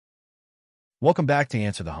Welcome back to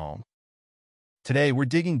Answer the Home. Today, we're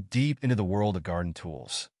digging deep into the world of garden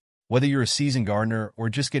tools. Whether you're a seasoned gardener or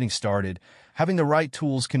just getting started, having the right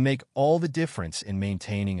tools can make all the difference in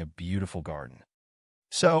maintaining a beautiful garden.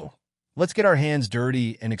 So, let's get our hands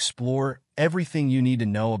dirty and explore everything you need to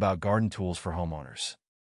know about garden tools for homeowners.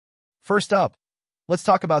 First up, let's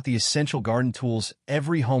talk about the essential garden tools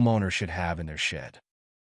every homeowner should have in their shed.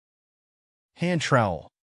 Hand trowel.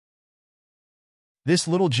 This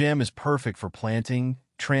little gem is perfect for planting,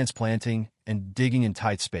 transplanting, and digging in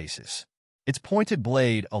tight spaces. Its pointed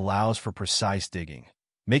blade allows for precise digging,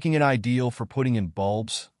 making it ideal for putting in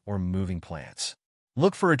bulbs or moving plants.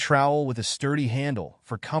 Look for a trowel with a sturdy handle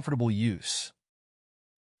for comfortable use.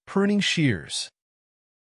 Pruning shears.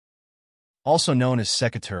 Also known as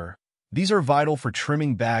secateur, these are vital for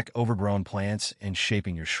trimming back overgrown plants and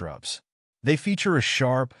shaping your shrubs. They feature a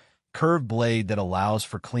sharp, curved blade that allows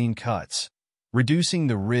for clean cuts, reducing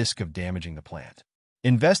the risk of damaging the plant.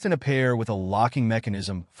 Invest in a pair with a locking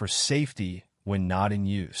mechanism for safety when not in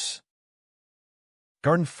use.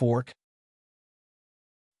 Garden fork.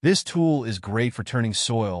 This tool is great for turning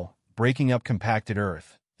soil, breaking up compacted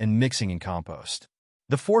earth, and mixing in compost.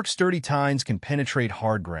 The fork's sturdy tines can penetrate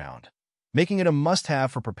hard ground, making it a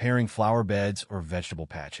must-have for preparing flower beds or vegetable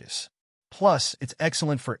patches. Plus, it's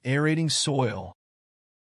excellent for aerating soil.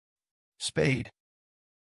 Spade.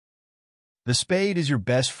 The spade is your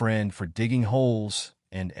best friend for digging holes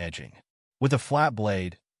and edging. With a flat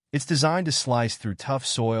blade, it's designed to slice through tough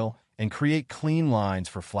soil and create clean lines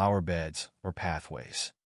for flower beds or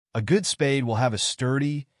pathways. A good spade will have a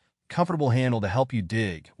sturdy, comfortable handle to help you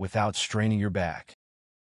dig without straining your back.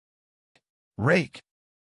 Rake.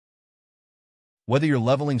 Whether you're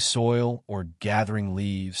leveling soil or gathering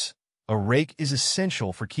leaves, a rake is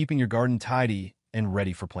essential for keeping your garden tidy and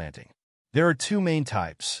ready for planting. There are two main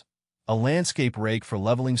types: a landscape rake for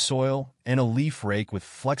leveling soil, and a leaf rake with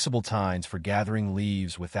flexible tines for gathering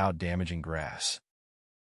leaves without damaging grass.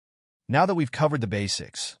 Now that we've covered the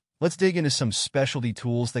basics, let's dig into some specialty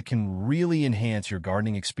tools that can really enhance your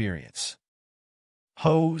gardening experience.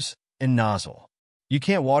 Hose and nozzle. You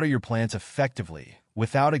can't water your plants effectively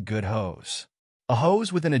without a good hose. A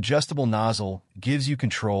hose with an adjustable nozzle gives you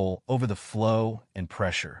control over the flow and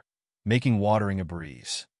pressure, making watering a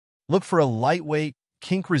breeze. Look for a lightweight,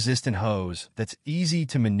 kink-resistant hose that's easy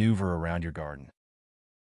to maneuver around your garden.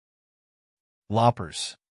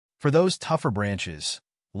 Loppers. For those tougher branches,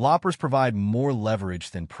 loppers provide more leverage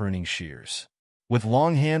than pruning shears. With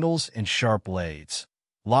long handles and sharp blades,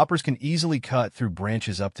 loppers can easily cut through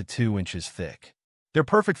branches up to 2 inches thick. They're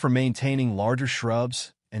perfect for maintaining larger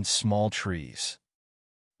shrubs and small trees.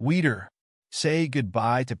 Weeder. Say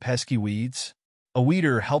goodbye to pesky weeds. A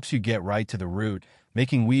weeder helps you get right to the root,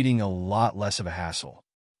 making weeding a lot less of a hassle.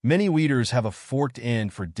 Many weeders have a forked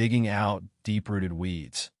end for digging out deep-rooted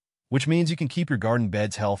weeds, which means you can keep your garden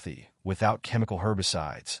beds healthy without chemical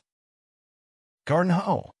herbicides. Garden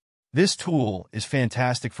hoe. This tool is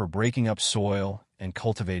fantastic for breaking up soil and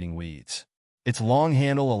cultivating weeds. Its long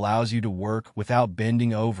handle allows you to work without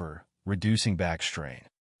bending over, reducing back strain.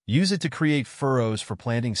 Use it to create furrows for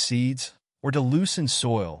planting seeds or to loosen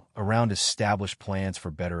soil around established plants for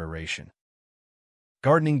better aeration.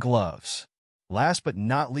 Gardening gloves. Last but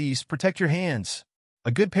not least, protect your hands. A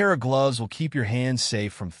good pair of gloves will keep your hands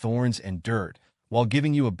safe from thorns and dirt while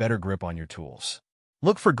giving you a better grip on your tools.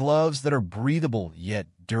 Look for gloves that are breathable yet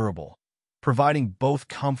durable, providing both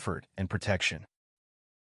comfort and protection.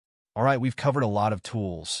 All right, we've covered a lot of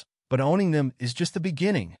tools, but owning them is just the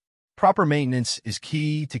beginning. Proper maintenance is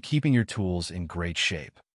key to keeping your tools in great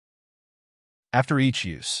shape. After each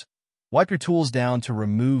use, wipe your tools down to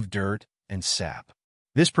remove dirt and sap.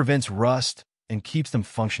 This prevents rust and keeps them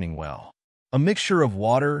functioning well. A mixture of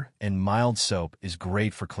water and mild soap is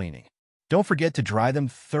great for cleaning. Don't forget to dry them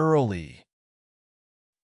thoroughly.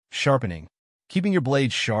 Sharpening. Keeping your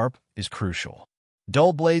blades sharp is crucial.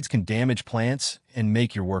 Dull blades can damage plants and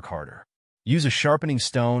make your work harder. Use a sharpening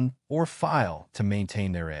stone or file to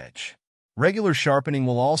maintain their edge. Regular sharpening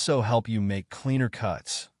will also help you make cleaner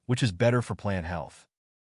cuts, which is better for plant health.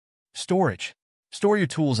 Storage. Store your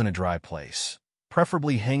tools in a dry place,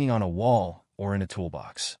 preferably hanging on a wall or in a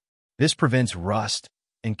toolbox. This prevents rust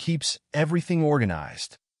and keeps everything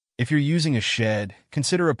organized. If you're using a shed,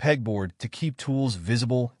 consider a pegboard to keep tools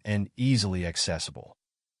visible and easily accessible.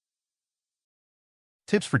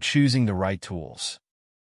 Tips for choosing the right tools.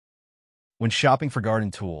 When shopping for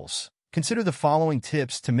garden tools, consider the following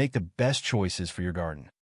tips to make the best choices for your garden.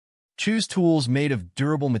 Choose tools made of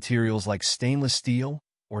durable materials like stainless steel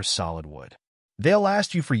or solid wood. They'll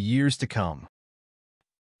last you for years to come.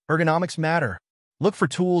 Ergonomics matter. Look for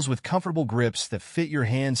tools with comfortable grips that fit your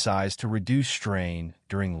hand size to reduce strain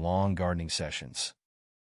during long gardening sessions.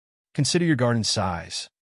 Consider your garden size.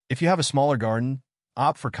 If you have a smaller garden,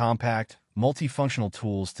 opt for compact, multifunctional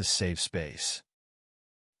tools to save space.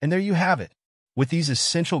 And there you have it. With these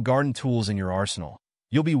essential garden tools in your arsenal,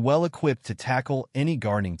 you'll be well equipped to tackle any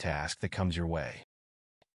gardening task that comes your way.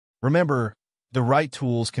 Remember, the right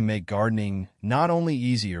tools can make gardening not only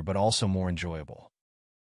easier but also more enjoyable.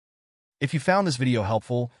 If you found this video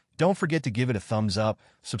helpful, don't forget to give it a thumbs up,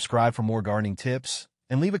 subscribe for more gardening tips,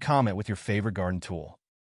 and leave a comment with your favorite garden tool.